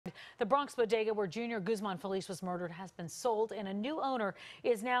The Bronx Bodega, where Junior Guzman-Feliz was murdered, has been sold, and a new owner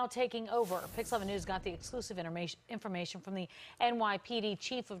is now taking over. Pix 11 News got the exclusive information from the NYPD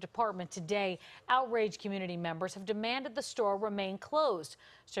chief of department today. Outraged community members have demanded the store remain closed.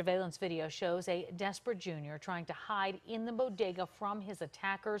 Surveillance video shows a desperate Junior trying to hide in the bodega from his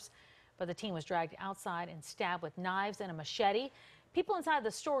attackers, but the teen was dragged outside and stabbed with knives and a machete. People inside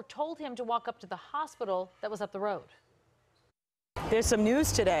the store told him to walk up to the hospital that was up the road. There's some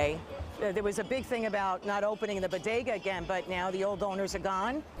news today. There was a big thing about not opening the bodega again, but now the old owners are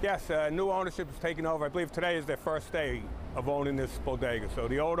gone? Yes, new ownership is taking over. I believe today is their first day of owning this bodega. So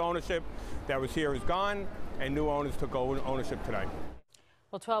the old ownership that was here is gone, and new owners took over ownership today.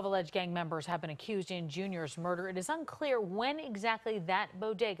 Well, 12 alleged gang members have been accused in Junior's murder. It is unclear when exactly that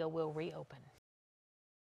bodega will reopen.